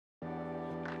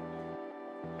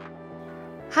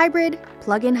Hybrid,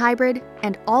 plug-in hybrid,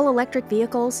 and all-electric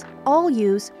vehicles all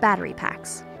use battery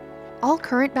packs. All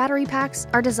current battery packs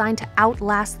are designed to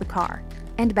outlast the car,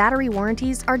 and battery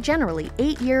warranties are generally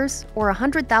 8 years or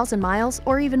 100,000 miles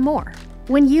or even more.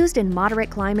 When used in moderate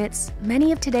climates,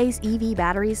 many of today's EV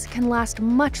batteries can last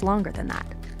much longer than that.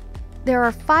 There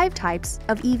are 5 types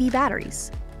of EV batteries.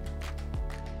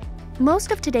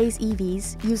 Most of today's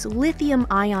EVs use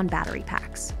lithium-ion battery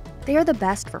packs. They are the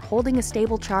best for holding a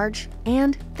stable charge,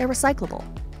 and they're recyclable.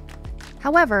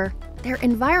 However, their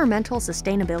environmental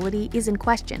sustainability is in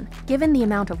question given the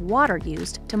amount of water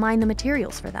used to mine the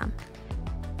materials for them.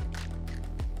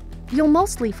 You'll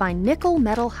mostly find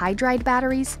nickel-metal hydride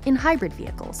batteries in hybrid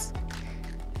vehicles.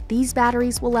 These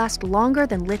batteries will last longer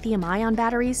than lithium-ion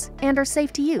batteries and are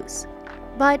safe to use,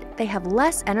 but they have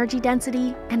less energy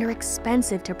density and are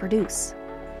expensive to produce.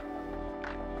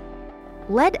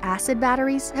 Lead-acid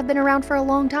batteries have been around for a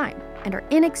long time and are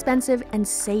inexpensive and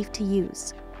safe to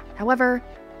use. However,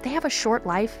 they have a short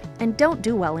life and don't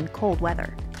do well in cold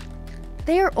weather.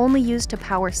 They are only used to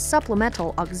power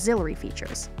supplemental auxiliary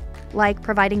features, like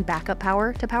providing backup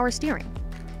power to power steering.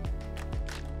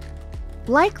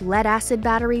 Like lead-acid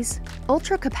batteries,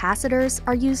 ultracapacitors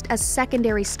are used as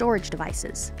secondary storage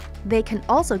devices. They can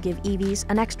also give EVs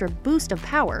an extra boost of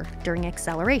power during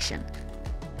acceleration.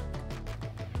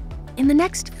 In the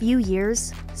next few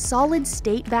years,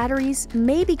 solid-state batteries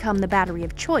may become the battery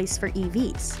of choice for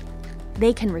EVs.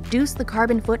 They can reduce the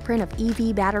carbon footprint of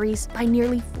EV batteries by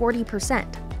nearly 40%.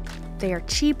 They are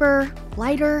cheaper,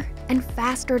 lighter, and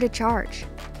faster to charge.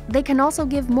 They can also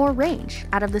give more range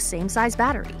out of the same size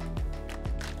battery.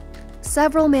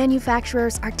 Several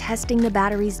manufacturers are testing the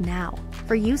batteries now,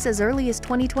 for use as early as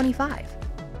 2025.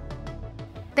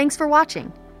 Thanks for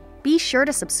watching. Be sure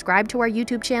to subscribe to our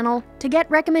YouTube channel to get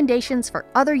recommendations for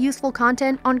other useful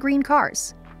content on green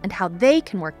cars and how they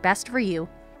can work best for you.